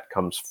 that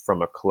comes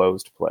from a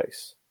closed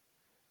place.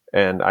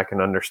 And I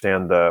can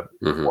understand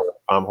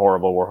I'm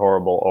horrible, we're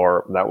horrible,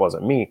 or that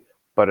wasn't me.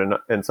 But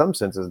in some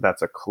senses,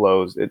 that's a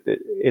closed.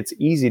 It's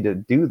easy to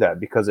do that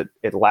because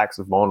it lacks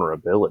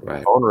vulnerability.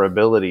 Right.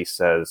 Vulnerability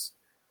says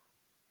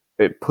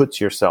it puts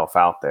yourself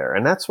out there.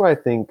 And that's what I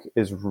think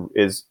is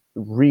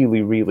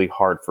really, really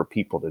hard for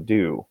people to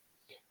do.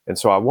 And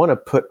so I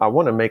want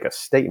to make a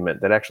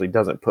statement that actually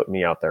doesn't put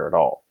me out there at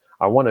all.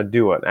 I want to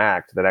do an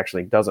act that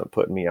actually doesn't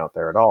put me out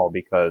there at all,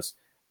 because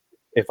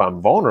if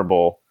I'm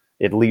vulnerable,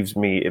 it leaves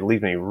me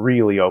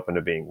really open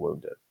to being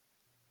wounded.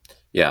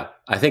 Yeah,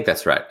 I think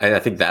that's right. I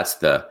think that's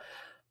the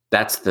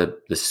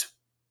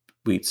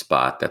sweet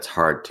spot that's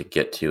hard to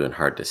get to and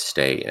hard to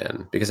stay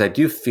in, because I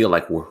do feel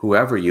like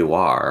whoever you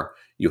are,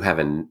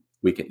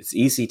 it's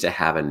easy to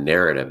have a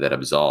narrative that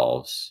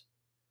absolves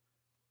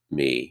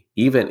me,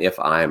 even if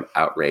I'm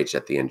outraged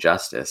at the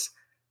injustice.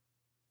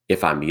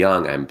 If I'm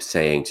young, I'm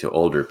saying to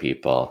older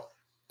people,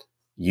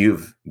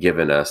 you've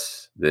given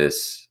us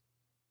this,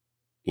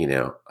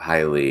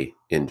 highly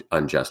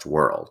unjust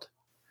world.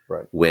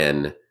 Right.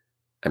 When,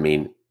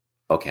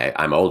 okay,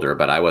 I'm older,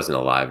 but I wasn't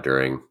alive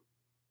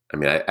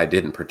I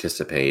didn't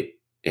participate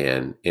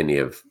in any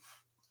of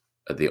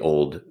the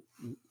old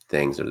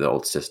things or the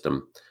old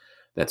system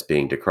that's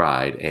being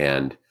decried.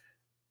 And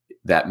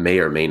that may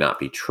or may not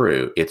be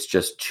true. It's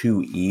just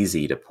too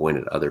easy to point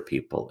at other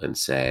people and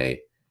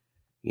say,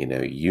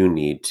 you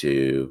need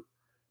to,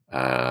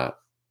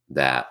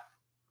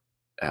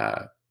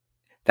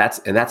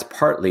 that's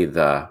partly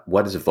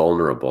what is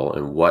vulnerable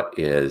and what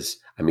is,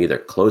 I'm either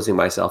closing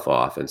myself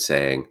off and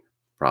saying,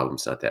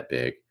 problem's not that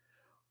big,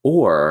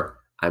 or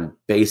I'm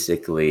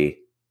basically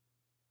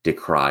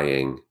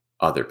decrying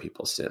other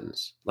people's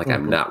sins. Like,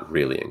 I'm not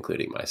really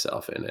including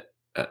myself in it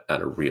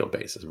on a real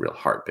basis, real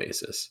heart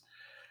basis.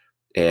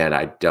 And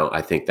I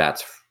think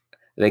that's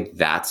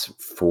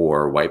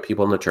for white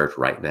people in the church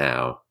right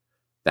now.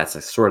 That's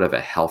a sort of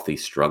a healthy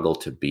struggle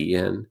to be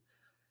in,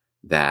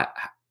 that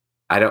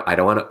I don't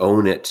want to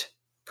own it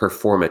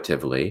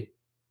performatively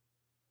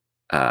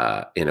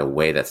in a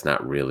way that's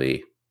not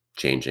really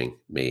changing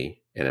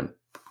me. And I'm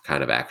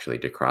kind of actually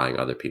decrying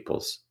other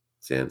people's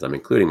sins. I'm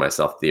including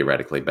myself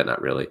theoretically, but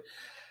not really.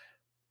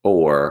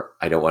 Or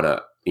I don't want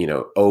to,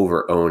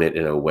 over own it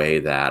in a way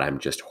that I'm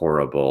just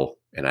horrible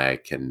and I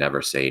can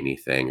never say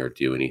anything or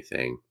do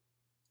anything,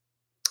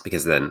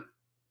 because then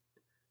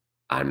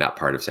I'm not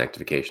part of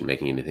sanctification,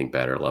 making anything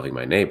better, loving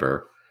my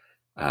neighbor.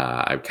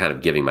 I'm kind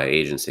of giving my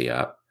agency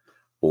up,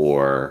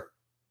 or,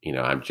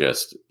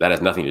 that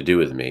has nothing to do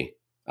with me.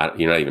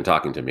 You're not even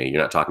talking to me.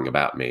 You're not talking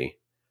about me.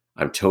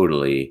 I'm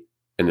totally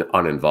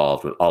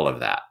uninvolved with all of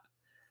that,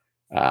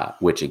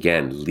 which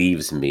again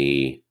leaves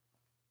me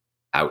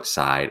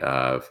outside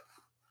of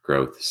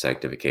growth,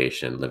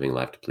 sanctification, living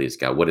life to please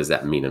God. What does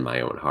that mean in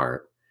my own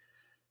heart?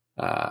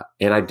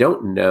 And I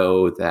don't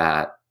know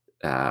that,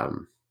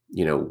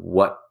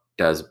 what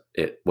does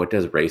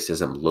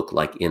racism look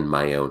like in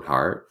my own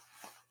heart?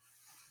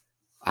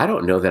 I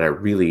don't know that I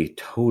really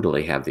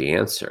totally have the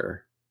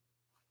answer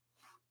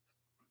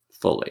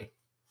fully.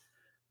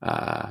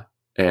 And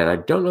I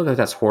don't know that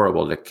that's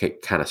horrible to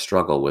kind of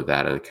struggle with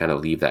that and kind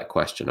of leave that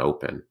question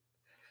open,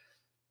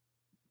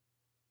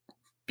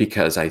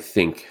 because I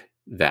think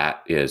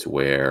that is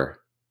where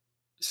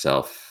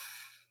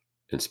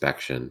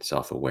self-inspection,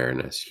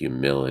 self-awareness,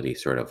 humility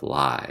sort of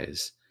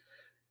lies.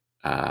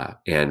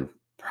 And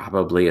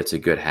probably it's a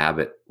good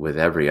habit with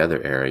every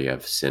other area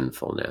of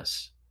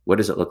sinfulness. What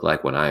does it look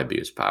like when I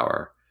abuse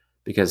power?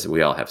 Because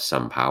we all have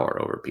some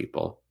power over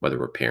people, whether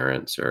we're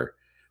parents or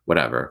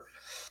whatever.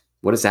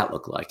 What does that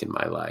look like in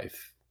my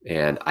life?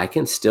 And I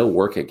can still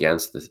work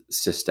against the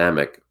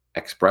systemic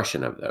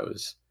expression of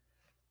those.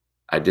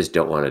 I just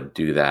don't want to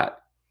do that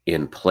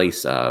in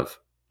place of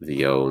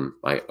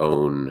my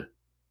own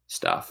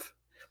stuff.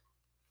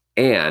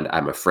 And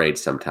I'm afraid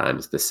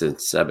sometimes the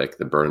systemic,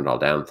 the burn it all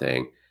down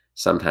thing,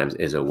 sometimes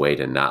is a way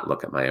to not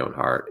look at my own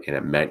heart, and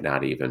it might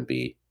not even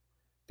be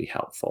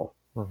helpful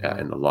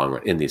in the long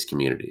run in these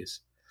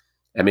communities.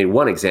 I mean,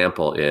 one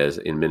example is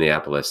in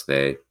Minneapolis,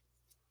 the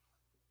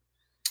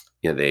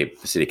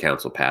city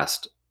council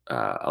passed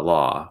a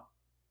law,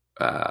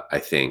 I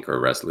think, or a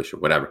resolution,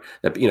 whatever,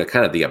 that,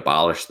 kind of the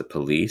abolish the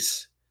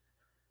police.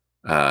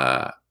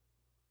 And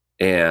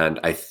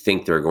I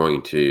think they're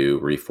going to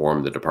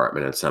reform the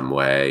department in some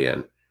way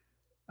and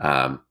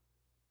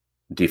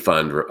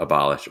defund, or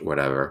abolish,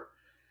 whatever.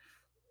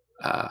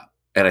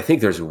 And I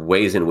think there's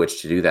ways in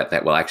which to do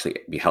that will actually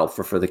be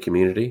helpful for the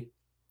community.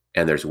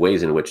 And there's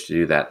ways in which to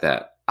do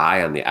that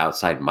I, on the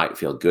outside, might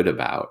feel good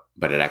about,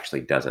 but it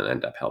actually doesn't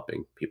end up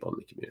helping people in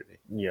the community.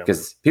 Yeah.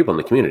 Because people in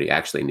the community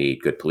actually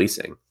need good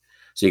policing.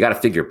 So you got to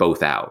figure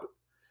both out.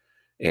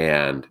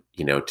 And,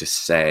 to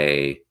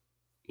say,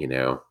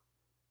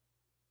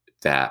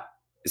 that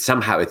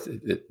somehow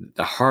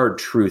the hard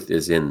truth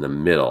is in the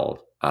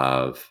middle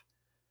of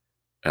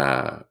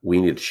we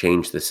need to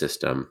change the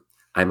system.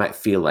 I might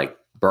feel like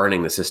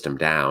burning the system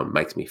down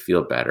makes me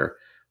feel better,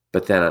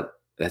 but then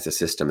that's a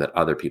system that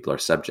other people are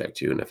subject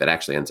to. And if it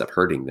actually ends up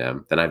hurting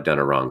them, then I've done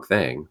a wrong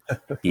thing.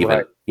 Even,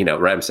 Right.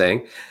 What I'm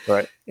saying?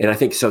 Right. And I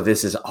think so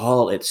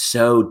it's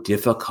so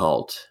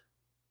difficult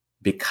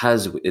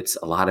because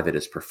a lot of it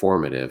is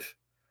performative,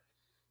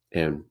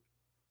 and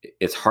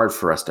it's hard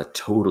for us to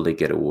totally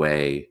get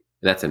away.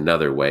 That's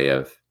another way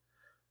of,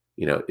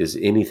 is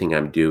anything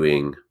I'm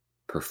doing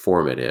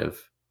performative?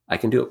 I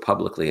can do it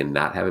publicly and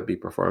not have it be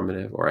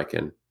performative, or I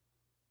can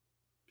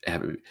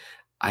have it.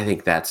 I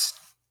think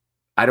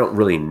I don't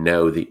really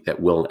know that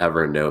we'll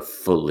ever know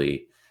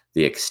fully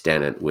the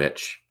extent at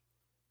which,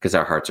 because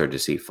our hearts are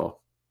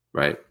deceitful,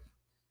 right?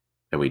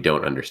 And we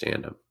don't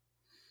understand them.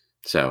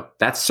 So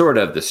that's sort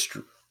of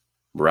the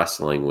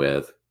wrestling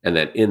with, and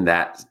then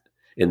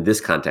in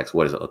this context,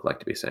 what does it look like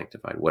to be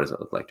sanctified? What does it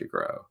look like to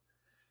grow?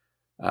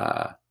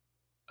 And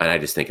I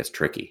just think it's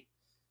tricky.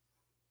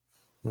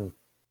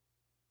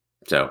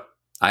 So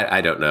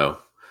I don't know.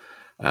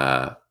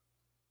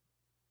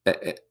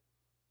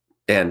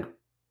 And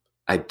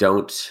I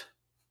don't,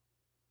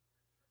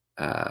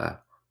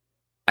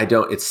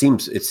 it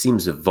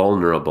seems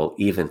vulnerable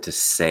even to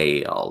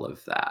say all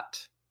of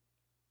that.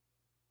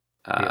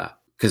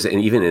 Because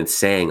even in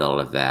saying all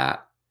of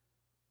that,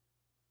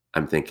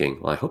 I'm thinking,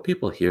 well, I hope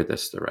people hear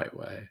this the right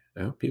way.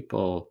 I hope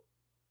people,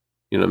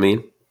 you know what I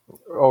mean?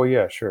 Oh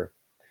yeah, sure.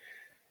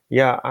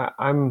 Yeah,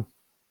 I'm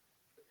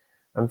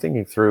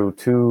thinking through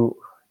two.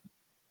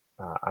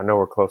 I know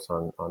we're close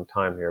on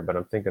time here, but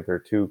I'm thinking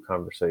through two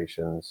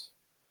conversations,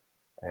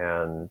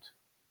 and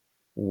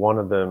one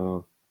of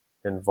them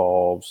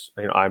involves,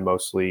 I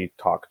mostly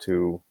talk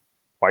to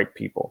white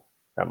people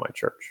at my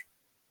church.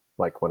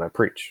 Like when I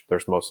preach,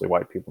 there's mostly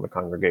white people in the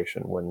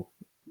congregation. When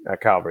at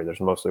Calvary,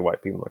 there's mostly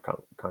white people in the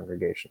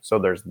congregation. So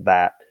there's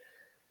that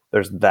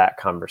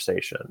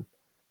conversation.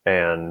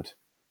 And,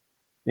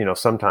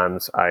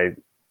 sometimes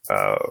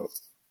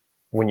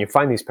when you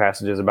find these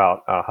passages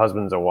about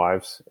husbands and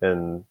wives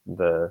in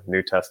the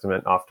New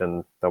Testament,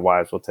 often the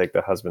wives will take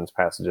the husbands'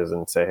 passages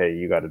and say, hey,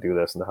 you got to do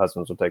this. And the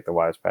husbands will take the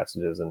wives'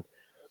 passages. And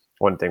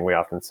one thing we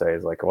often say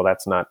is like, well,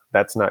 that's not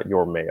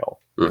your mail.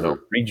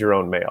 Mm-hmm. Read your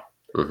own mail.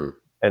 Mm-hmm.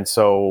 And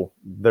so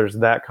there's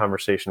that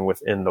conversation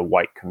within the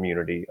white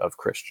community of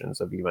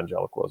Christians, of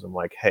evangelicalism,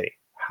 like, hey,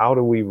 how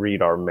do we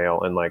read our mail,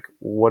 and like,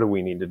 what do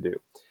we need to do?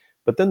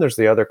 But then there's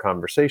the other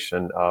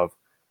conversation of,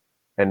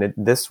 and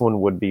this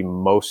one would be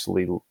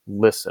mostly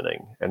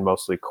listening and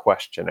mostly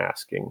question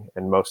asking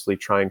and mostly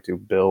trying to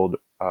build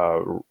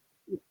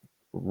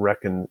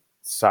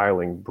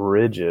reconciling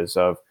bridges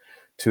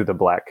to the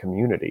Black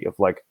community of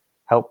like,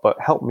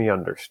 help me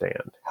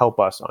understand, help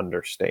us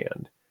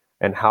understand.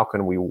 And how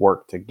can we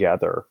work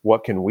together?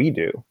 What can we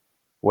do?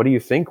 What do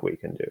you think we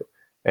can do?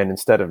 And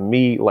instead of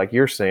me, like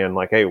you're saying,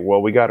 like, hey,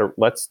 well, we got to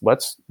let's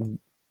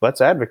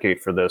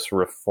advocate for this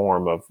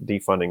reform of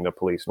defunding the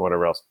police and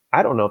whatever else.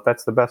 I don't know if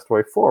that's the best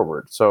way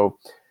forward. So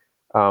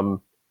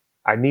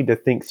I need to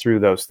think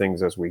through those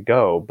things as we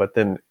go. But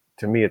then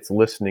to me, it's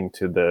listening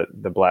to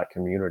the Black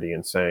community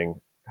and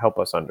saying, help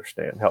us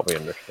understand, help me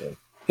understand.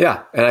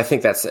 Yeah. And I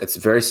think it's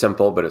very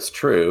simple, but it's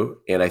true.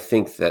 And I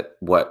think that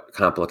what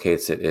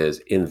complicates it is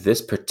in this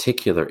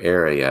particular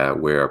area,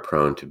 we're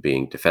prone to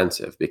being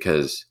defensive,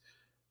 because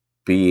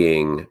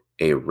being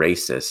a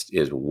racist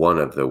is one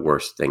of the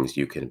worst things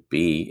you can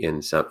be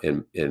in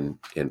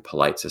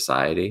polite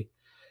society.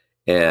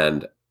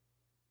 And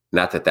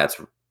not that that's,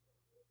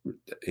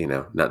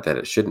 not that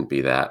it shouldn't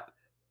be that,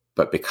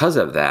 but because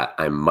of that,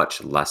 I'm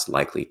much less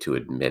likely to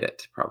admit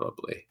it,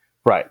 probably.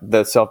 Right.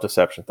 The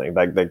self-deception thing,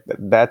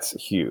 that's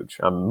huge.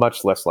 I'm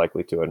much less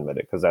likely to admit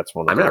it because that's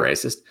one of I'm not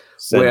racist.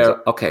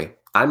 Well, okay,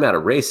 I'm not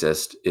a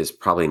racist is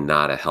probably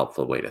not a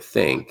helpful way to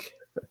think.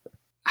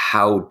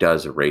 How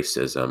does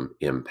racism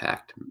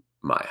impact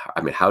my heart?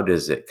 I mean, how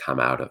does it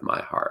come out of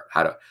my heart?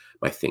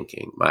 My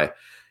thinking,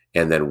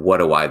 and then what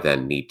do I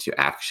then need to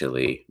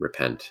actually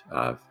repent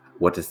of?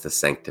 What is the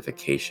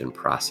sanctification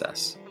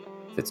process?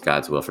 If it's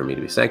God's will for me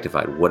to be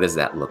sanctified, what does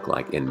that look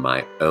like in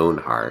my own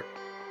heart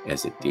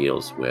as it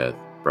deals with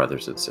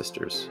brothers and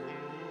sisters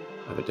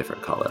of a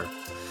different color?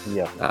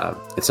 Yeah.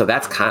 And so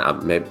that's kind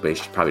of, maybe we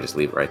should probably just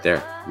leave it right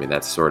there. I mean,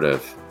 that's sort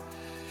of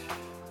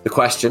the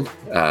question.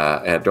 And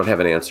I don't have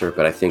an answer,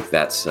 but I think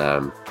that's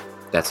a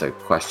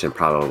question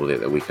probably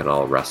that we can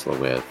all wrestle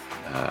with,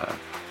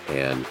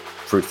 and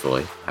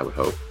fruitfully, I would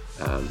hope.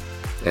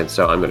 And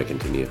so I'm going to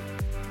continue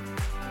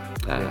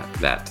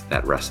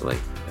that wrestling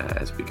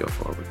as we go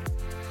forward.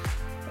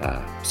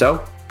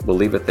 So we'll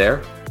leave it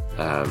there.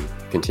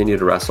 Continue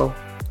to wrestle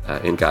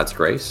in God's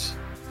grace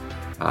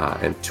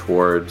and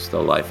towards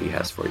the life He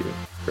has for you.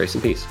 Grace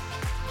and peace.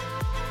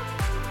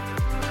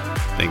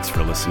 Thanks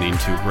for listening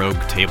to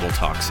Rogue Table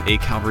Talks, a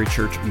Calvary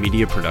Church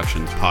Media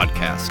Productions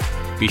podcast.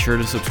 Be sure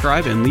to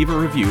subscribe and leave a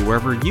review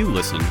wherever you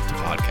listen to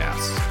podcasts.